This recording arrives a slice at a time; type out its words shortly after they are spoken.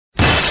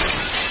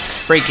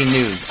Breaking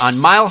news on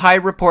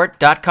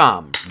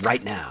MileHighReport.com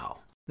right now.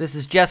 This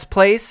is Jess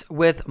Place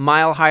with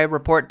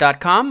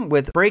MileHighReport.com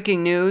with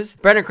breaking news.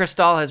 Brendan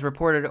Cristal has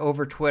reported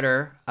over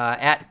Twitter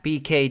at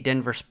BK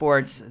Denver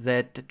Sports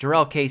that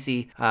Jurrell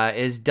Casey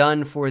is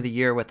done for the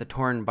year with a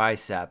torn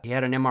bicep. He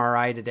had an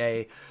MRI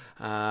today.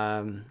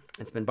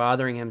 It's been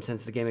bothering him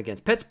since the game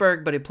against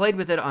Pittsburgh, but he played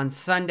with it on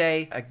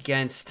Sunday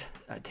against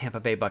Tampa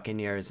Bay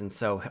Buccaneers, and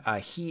so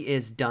he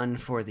is done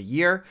for the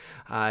year.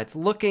 It's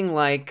looking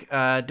like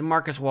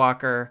DeMarcus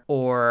Walker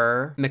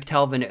or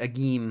McTelvin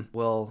Agim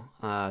will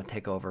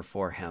take over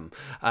for him.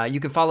 You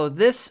can follow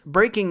this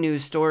breaking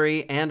news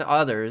story and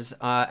others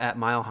at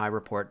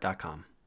MileHighReport.com.